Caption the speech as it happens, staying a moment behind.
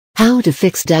How to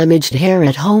fix damaged hair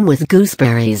at home with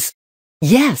gooseberries.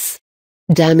 Yes!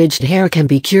 Damaged hair can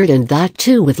be cured, and that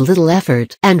too with little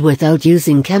effort and without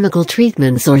using chemical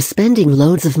treatments or spending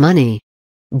loads of money.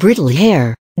 Brittle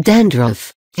hair,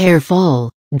 dandruff, hair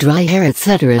fall, dry hair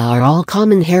etc. are all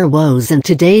common hair woes in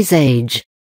today's age.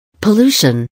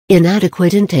 Pollution,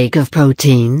 inadequate intake of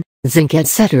protein, zinc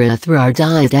etc. through our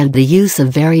diet and the use of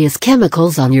various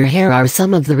chemicals on your hair are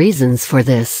some of the reasons for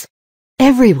this.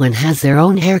 Everyone has their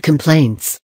own hair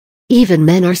complaints. Even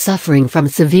men are suffering from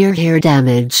severe hair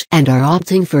damage and are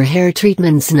opting for hair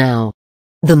treatments now.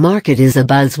 The market is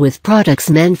abuzz with products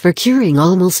meant for curing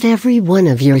almost every one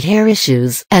of your hair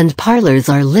issues, and parlors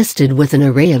are listed with an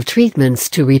array of treatments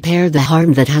to repair the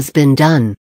harm that has been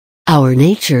done. Our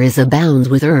nature is abound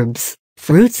with herbs,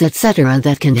 fruits etc.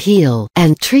 that can heal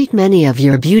and treat many of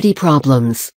your beauty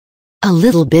problems. A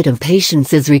little bit of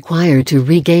patience is required to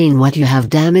regain what you have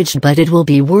damaged, but it will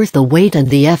be worth the wait and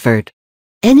the effort.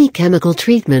 Any chemical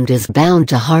treatment is bound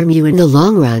to harm you in the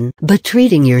long run, but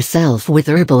treating yourself with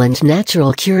herbal and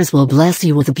natural cures will bless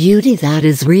you with beauty that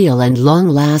is real and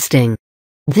long-lasting.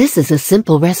 This is a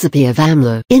simple recipe of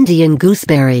amla, Indian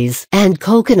gooseberries, and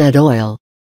coconut oil.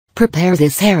 Prepare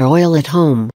this hair oil at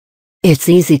home. It's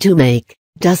easy to make,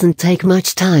 doesn't take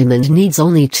much time and needs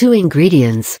only 2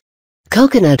 ingredients.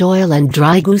 Coconut oil and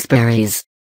dry gooseberries.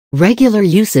 Regular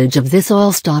usage of this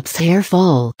oil stops hair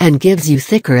fall and gives you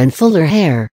thicker and fuller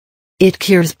hair. It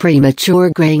cures premature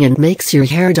graying and makes your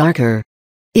hair darker.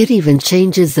 It even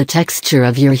changes the texture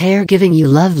of your hair, giving you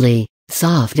lovely,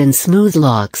 soft and smooth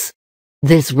locks.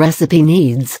 This recipe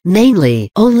needs mainly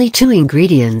only 2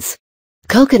 ingredients: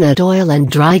 coconut oil and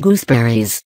dry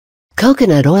gooseberries.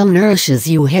 Coconut oil nourishes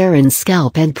your hair and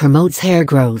scalp and promotes hair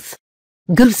growth.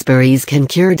 Gooseberries can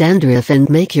cure dandruff and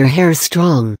make your hair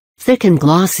strong, thick and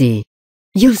glossy.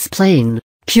 Use plain,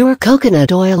 pure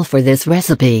coconut oil for this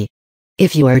recipe.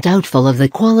 If you are doubtful of the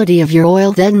quality of your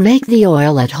oil, then make the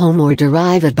oil at home or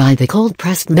derive it by the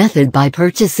cold-pressed method by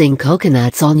purchasing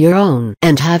coconuts on your own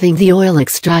and having the oil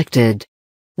extracted.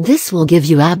 This will give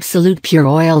you absolute pure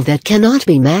oil that cannot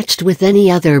be matched with any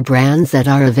other brands that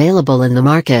are available in the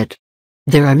market.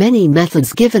 There are many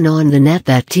methods given on the net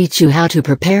that teach you how to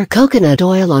prepare coconut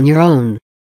oil on your own.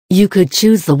 You could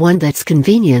choose the one that's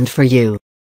convenient for you.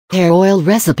 Hair oil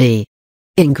recipe.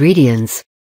 Ingredients: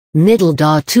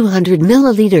 200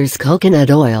 ml coconut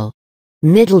oil,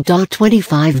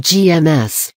 25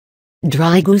 gms,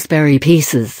 dry gooseberry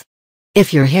pieces.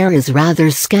 If your hair is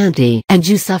rather scanty and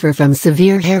you suffer from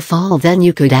severe hair fall, then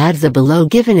you could add the below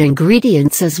given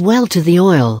ingredients as well to the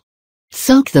oil.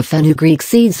 Soak the fenugreek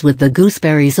seeds with the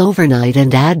gooseberries overnight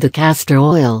and add the castor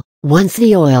oil once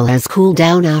the oil has cooled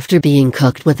down after being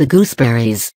cooked with the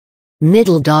gooseberries.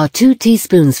 2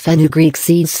 teaspoons fenugreek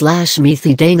seeds /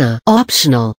 methidana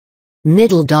optional.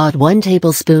 1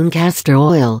 tablespoon castor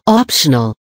oil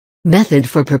optional. Method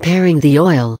for preparing the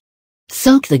oil: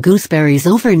 soak the gooseberries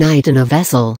overnight in a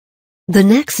vessel. The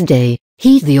next day,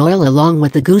 heat the oil along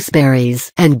with the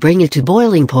gooseberries and bring it to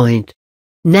boiling point.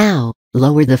 Now,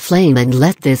 lower the flame and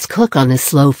let this cook on a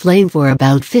slow flame for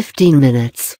about 15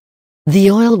 minutes.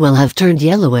 The oil will have turned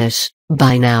yellowish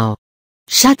by now.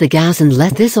 Shut the gas and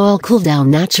let this oil cool down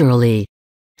naturally.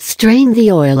 Strain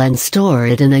the oil and store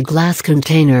it in a glass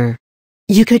container.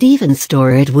 You could even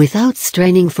store it without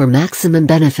straining for maximum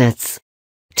benefits.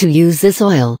 To use this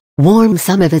oil, warm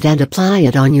some of it and apply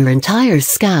it on your entire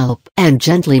scalp and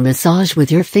gently massage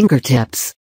with your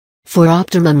fingertips. For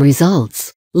optimum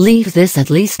results, leave this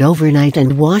at least overnight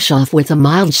and wash off with a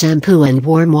mild shampoo and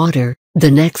warm water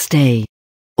the next day.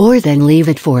 Or then leave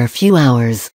it for a few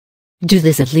hours. Do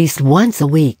this at least once a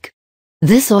week.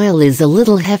 This oil is a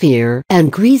little heavier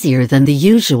and greasier than the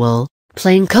usual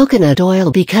plain coconut oil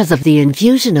because of the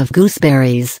infusion of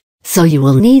gooseberries, so you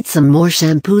will need some more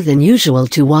shampoo than usual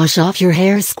to wash off your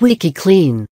hair squeaky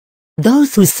clean.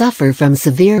 Those who suffer from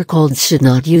severe colds should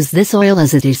not use this oil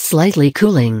as it is slightly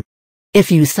cooling.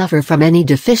 If you suffer from any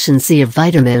deficiency of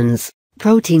vitamins,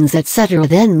 proteins etc.,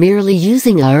 then merely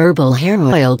using a herbal hair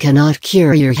oil cannot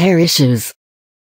cure your hair issues.